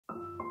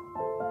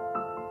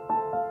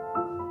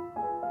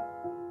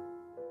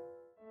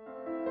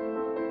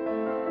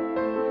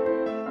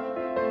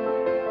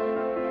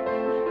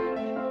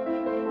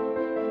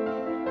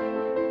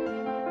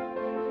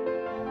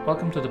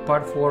welcome to the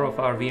part 4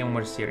 of our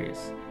VMware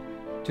series.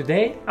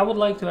 Today I would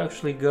like to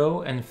actually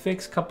go and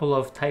fix a couple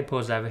of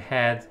typos I've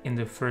had in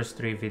the first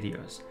 3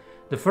 videos.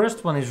 The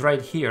first one is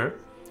right here,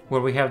 where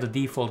we have the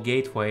default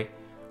gateway.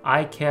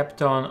 I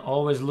kept on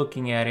always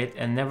looking at it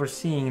and never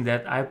seeing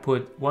that I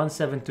put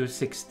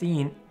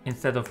 172.16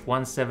 instead of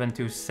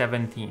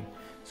 172.17.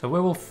 So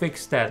we will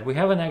fix that. We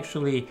haven't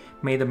actually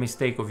made a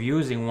mistake of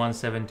using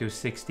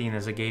 172.16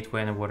 as a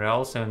gateway anywhere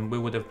else, and we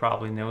would have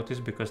probably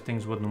noticed because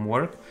things wouldn't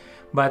work.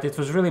 But it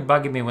was really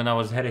bugging me when I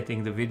was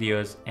editing the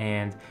videos,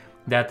 and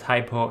that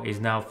typo is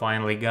now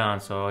finally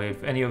gone. So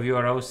if any of you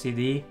are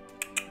OCD,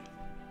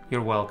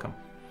 you're welcome.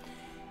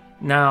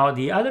 Now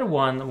the other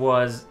one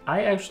was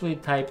I actually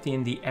typed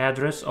in the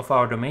address of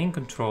our domain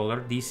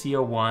controller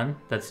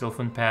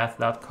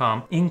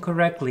dco1.sylvanpath.com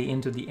incorrectly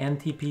into the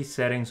NTP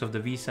settings of the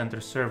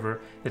vCenter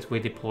server that we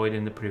deployed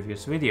in the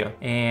previous video,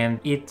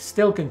 and it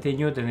still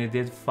continued and it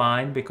did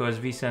fine because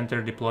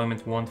vCenter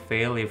deployment won't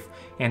fail if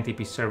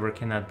NTP server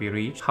cannot be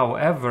reached.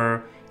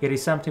 However, it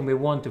is something we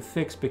want to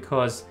fix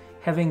because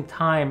having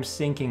time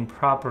syncing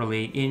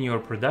properly in your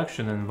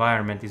production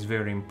environment is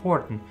very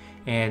important,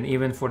 and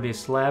even for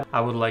this lab I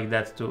would like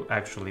that to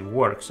actually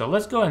work. So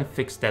let's go and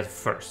fix that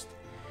first.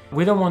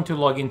 We don't want to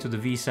log into the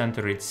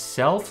vCenter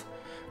itself,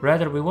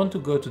 rather we want to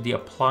go to the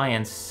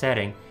appliance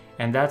setting,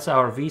 and that's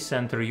our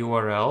vCenter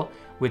URL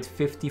with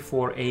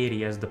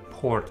 5480 as the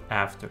port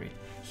after it.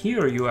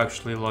 Here you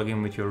actually log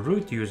in with your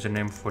root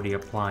username for the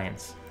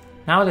appliance.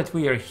 Now that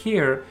we are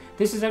here,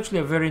 this is actually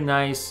a very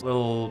nice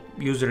little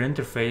user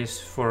interface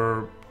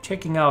for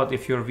checking out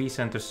if your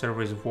vCenter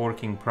server is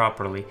working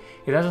properly.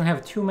 It doesn't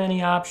have too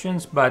many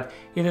options, but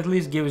it at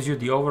least gives you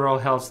the overall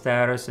health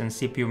status and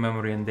CPU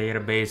memory and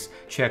database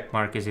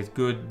checkmark. Is it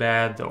good,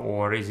 bad,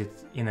 or is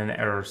it in an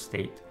error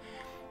state?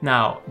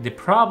 Now, the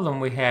problem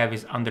we have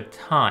is under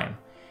time.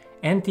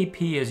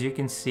 NTP, as you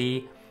can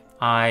see,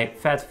 I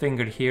fat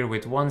fingered here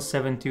with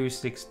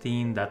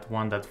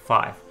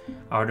 172.16.1.5.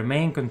 Our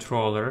domain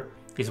controller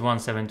is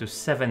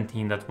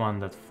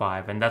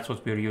 172.17.1.5, and that's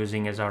what we're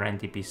using as our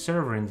NTP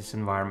server in this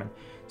environment.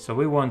 So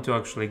we want to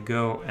actually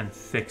go and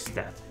fix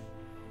that.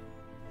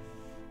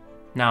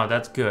 Now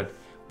that's good.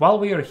 While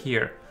we are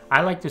here,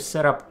 I like to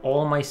set up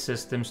all my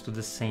systems to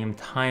the same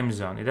time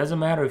zone. It doesn't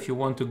matter if you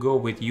want to go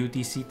with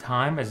UTC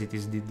time as it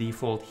is the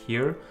default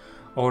here,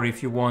 or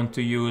if you want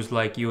to use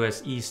like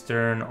US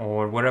Eastern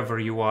or wherever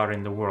you are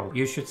in the world.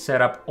 You should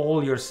set up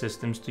all your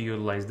systems to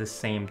utilize the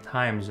same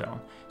time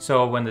zone.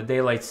 So when the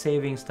daylight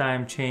savings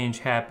time change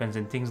happens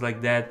and things like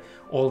that,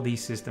 all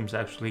these systems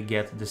actually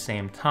get the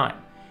same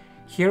time.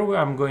 Here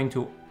I'm going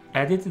to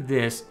edit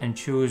this and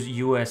choose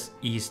US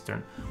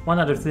Eastern. One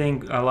other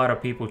thing a lot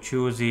of people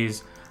choose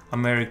is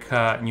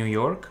America, New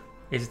York.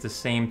 It's the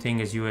same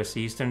thing as US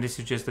Eastern. This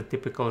is just a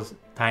typical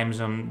time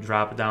zone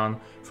drop down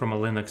from a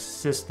Linux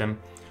system,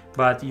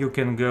 but you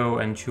can go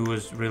and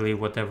choose really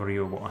whatever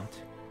you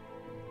want.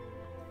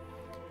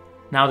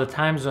 Now the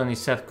time zone is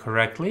set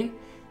correctly.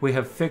 We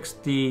have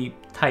fixed the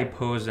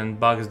typos and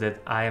bugs that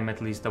I am at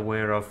least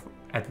aware of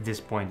at this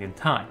point in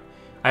time.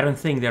 I don't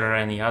think there are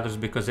any others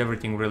because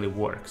everything really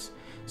works.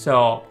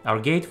 So our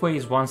gateway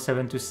is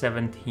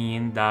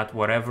 172.17 dot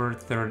whatever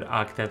third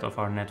octet of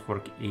our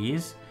network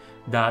is,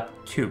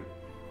 .2.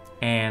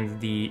 And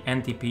the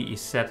NTP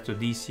is set to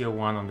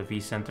DCO1 on the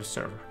vCenter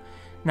server.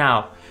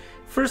 Now,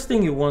 first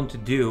thing you want to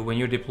do when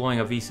you're deploying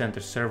a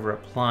vCenter server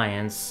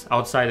appliance,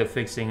 outside of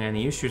fixing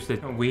any issues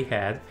that we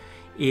had,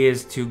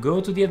 is to go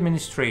to the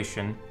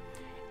administration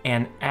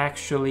and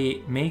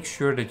actually make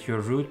sure that your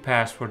root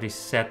password is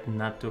set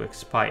not to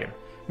expire.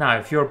 Now,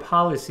 if your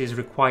policies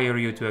require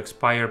you to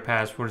expire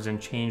passwords and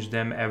change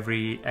them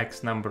every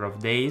X number of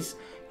days,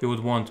 you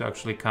would want to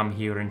actually come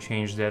here and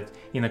change that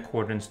in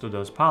accordance to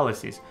those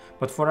policies.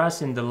 But for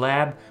us in the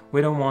lab, we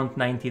don't want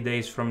 90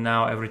 days from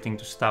now everything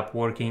to stop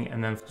working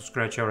and then to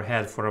scratch our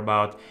head for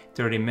about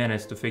 30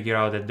 minutes to figure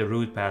out that the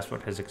root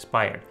password has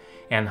expired.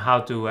 And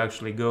how to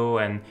actually go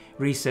and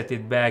reset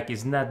it back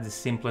is not the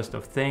simplest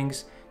of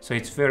things, so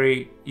it's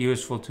very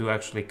useful to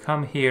actually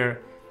come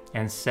here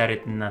and set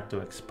it not to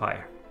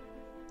expire.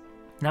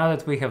 Now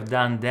that we have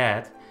done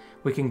that,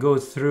 we can go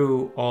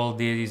through all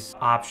these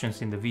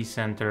options in the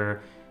vCenter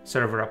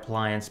Server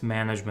Appliance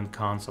Management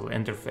Console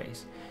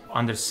interface.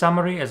 Under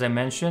Summary, as I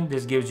mentioned,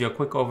 this gives you a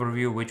quick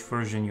overview which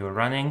version you're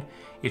running.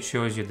 It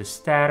shows you the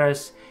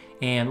status,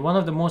 and one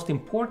of the most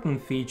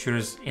important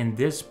features in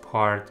this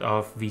part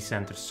of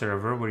vCenter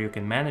Server, where you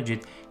can manage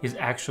it, is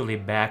actually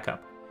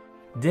backup.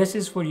 This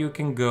is where you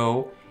can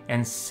go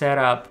and set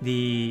up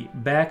the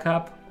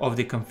backup of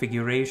the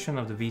configuration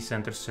of the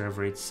vCenter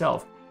server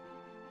itself.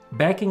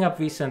 Backing up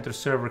vCenter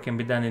server can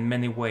be done in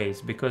many ways.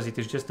 Because it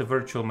is just a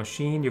virtual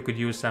machine, you could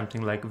use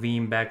something like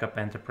Veeam Backup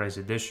Enterprise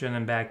Edition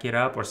and back it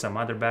up, or some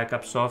other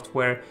backup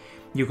software.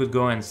 You could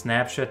go and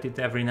snapshot it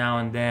every now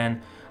and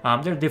then.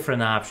 There are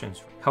different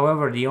options.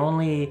 However, the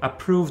only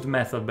approved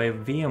method by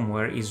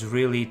VMware is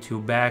really to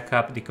back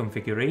up the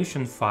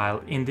configuration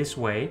file in this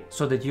way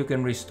so that you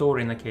can restore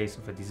in the case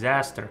of a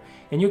disaster.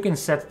 And you can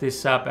set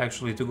this up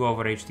actually to go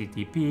over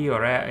HTTP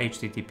or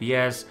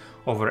HTTPS,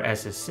 over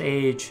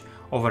SSH,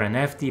 over an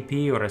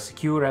FTP or a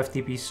secure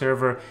FTP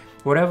server.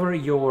 Whatever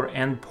your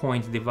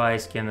endpoint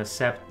device can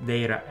accept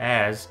data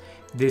as,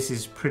 this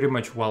is pretty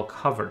much well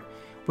covered.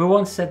 We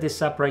won't set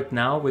this up right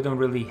now. We don't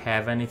really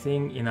have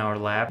anything in our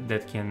lab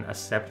that can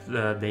accept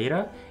the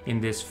data in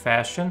this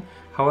fashion.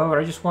 However,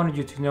 I just wanted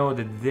you to know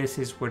that this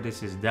is where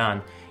this is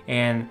done.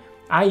 And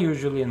I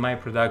usually in my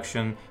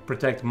production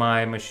protect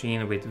my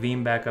machine with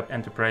Veeam Backup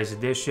Enterprise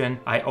Edition.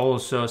 I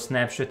also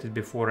snapshot it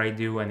before I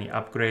do any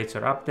upgrades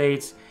or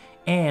updates.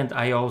 And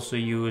I also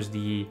use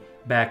the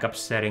backup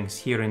settings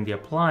here in the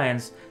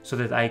appliance so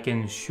that I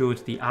can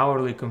shoot the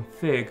hourly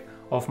config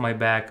of my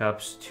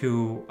backups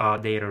to a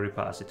data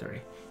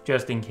repository.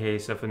 Just in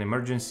case of an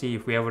emergency,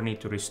 if we ever need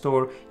to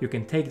restore, you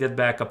can take that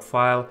backup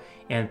file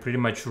and pretty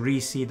much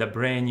reseed a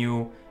brand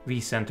new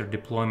vCenter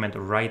deployment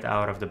right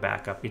out of the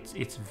backup.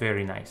 It's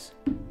very nice.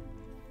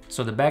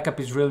 So the backup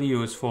is really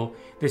useful.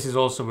 This is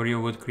also where you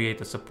would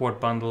create a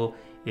support bundle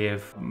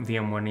if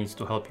VMware needs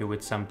to help you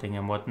with something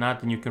and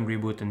whatnot, and you can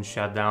reboot and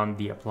shut down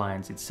the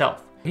appliance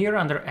itself. Here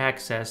under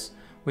Access,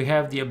 we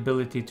have the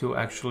ability to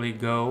actually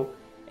go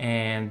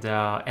and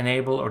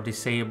enable or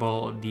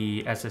disable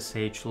the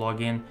SSH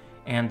login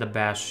and the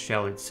bash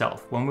shell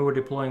itself. When we were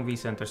deploying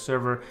vCenter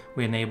Server,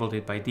 we enabled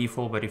it by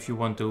default, but if you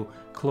want to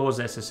close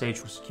SSH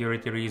for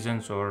security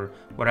reasons or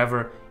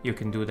whatever, you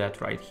can do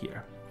that right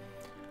here.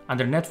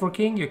 Under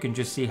networking, you can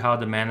just see how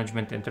the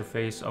management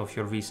interface of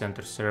your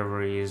vCenter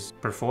server is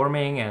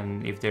performing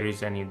and if there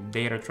is any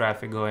data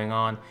traffic going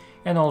on.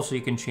 And also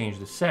you can change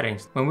the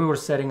settings. When we were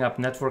setting up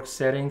network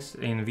settings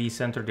in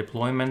vCenter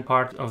deployment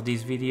part of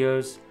these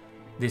videos,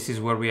 this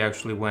is where we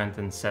actually went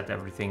and set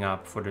everything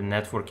up for the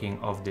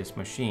networking of this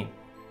machine.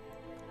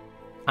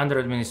 Under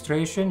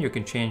administration, you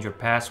can change your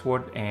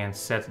password and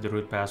set the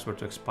root password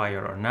to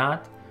expire or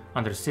not.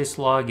 Under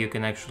syslog, you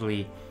can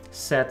actually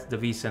set the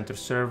vCenter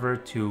server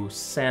to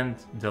send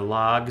the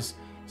logs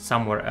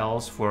somewhere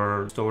else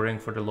for storing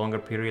for the longer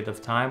period of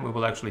time. We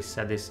will actually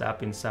set this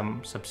up in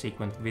some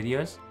subsequent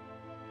videos.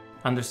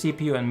 Under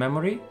CPU and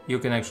memory, you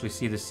can actually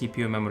see the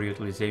CPU memory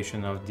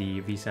utilization of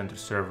the vCenter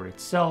server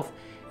itself.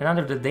 And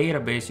under the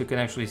database, you can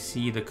actually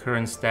see the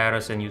current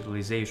status and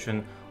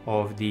utilization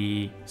of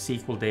the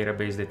SQL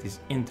database that is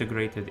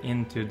integrated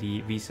into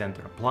the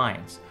vCenter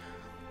appliance.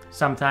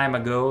 Some time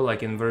ago,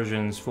 like in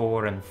versions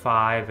 4 and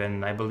 5,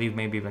 and I believe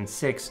maybe even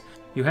 6,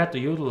 you had to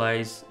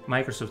utilize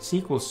Microsoft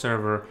SQL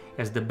Server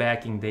as the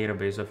backing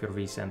database of your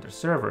vCenter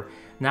server.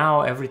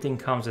 Now everything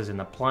comes as an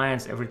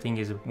appliance, everything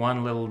is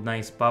one little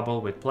nice bubble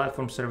with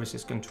Platform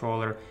Services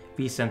Controller,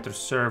 vCenter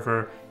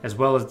Server, as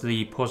well as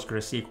the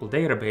PostgreSQL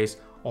database,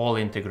 all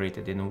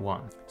integrated in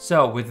one.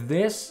 So with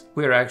this,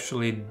 we're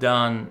actually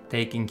done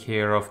taking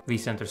care of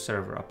vCenter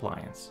Server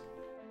appliance.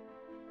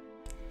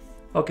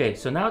 Okay,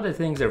 so now that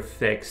things are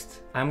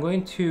fixed, I'm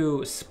going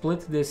to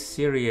split this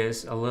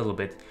series a little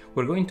bit.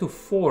 We're going to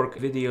fork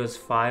videos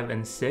 5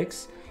 and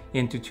 6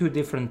 into 2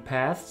 different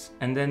paths,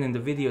 and then in the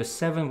video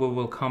 7 we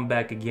will come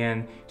back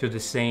again to the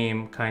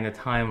same kind of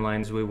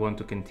timelines we want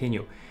to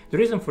continue. The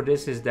reason for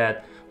this is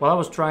that while I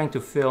was trying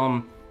to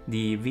film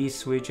the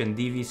vSwitch and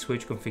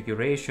dvSwitch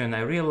configuration,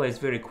 I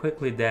realized very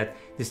quickly that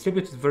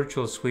distributed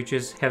virtual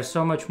switches have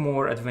so much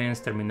more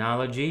advanced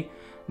terminology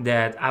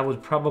that I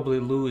would probably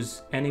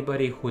lose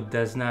anybody who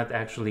does not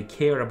actually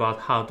care about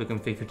how to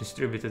configure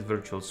distributed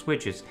virtual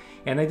switches.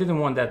 And I didn't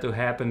want that to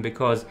happen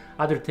because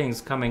other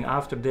things coming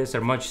after this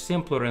are much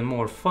simpler and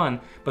more fun,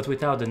 but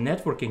without the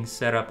networking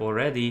setup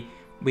already,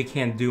 we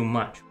can't do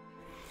much.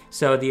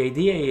 So the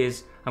idea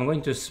is I'm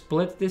going to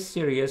split this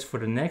series for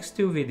the next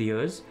 2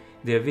 videos.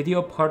 The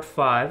video part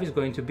 5 is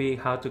going to be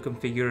how to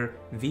configure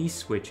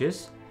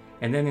vSwitches,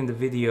 and then in the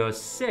video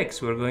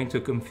 6 we're going to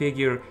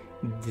configure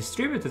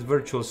distributed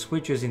virtual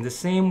switches in the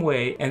same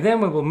way, and then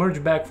we will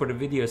merge back for the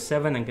video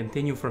 7 and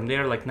continue from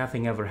there like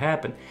nothing ever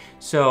happened.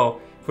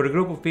 So for a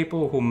group of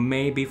people who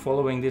may be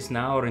following this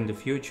now or in the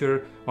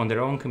future on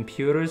their own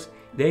computers,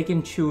 they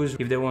can choose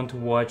if they want to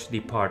watch the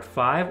part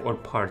 5 or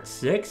part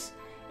 6,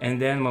 and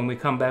then when we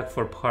come back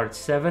for part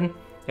 7,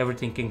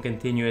 everything can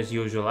continue as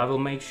usual. I will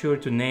make sure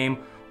to name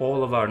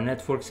all of our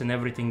networks and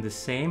everything the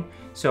same,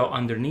 so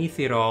underneath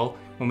it all,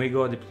 when we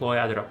go deploy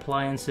other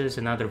appliances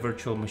and other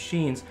virtual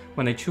machines,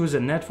 when I choose a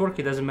network,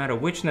 it doesn't matter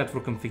which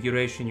network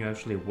configuration you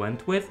actually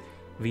went with,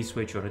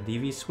 vSwitch or a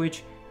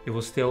dvSwitch, it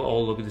will still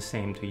all look the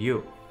same to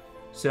you.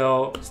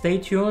 So stay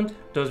tuned,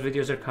 those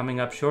videos are coming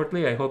up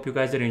shortly. I hope you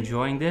guys are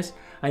enjoying this.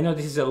 I know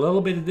this is a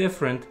little bit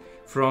different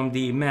from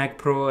the Mac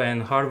Pro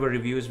and hardware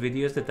reviews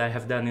videos that I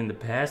have done in the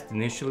past,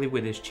 initially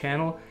with this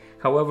channel.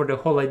 However, the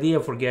whole idea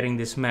for getting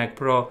this Mac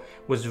Pro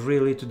was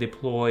really to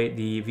deploy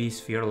the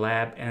vSphere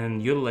Lab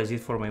and utilize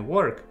it for my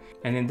work.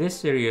 And in this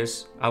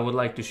series, I would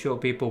like to show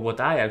people what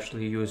I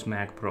actually use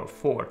Mac Pro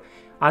for.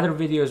 Other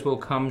videos will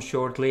come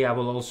shortly. I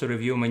will also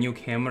review my new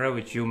camera,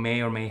 which you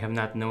may or may have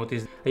not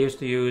noticed. I used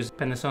to use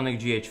Panasonic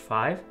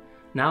GH5.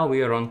 Now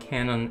we are on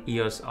Canon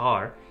EOS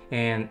R,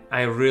 and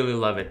I really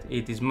love it.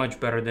 It is much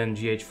better than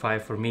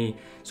GH5 for me.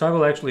 So I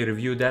will actually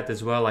review that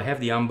as well. I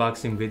have the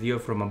unboxing video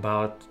from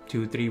about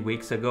 2-3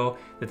 weeks ago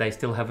that I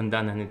still haven't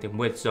done anything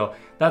with. So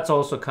that's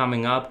also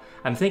coming up.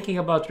 I'm thinking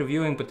about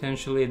reviewing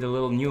potentially the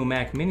little new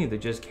Mac Mini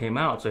that just came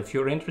out. So if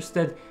you're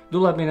interested, do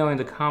let me know in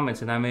the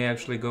comments and I may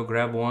actually go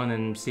grab one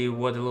and see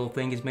what the little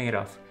thing is made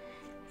of.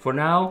 For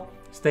now,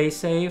 stay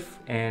safe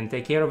and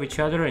take care of each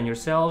other and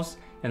yourselves,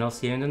 and I'll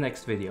see you in the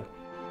next video.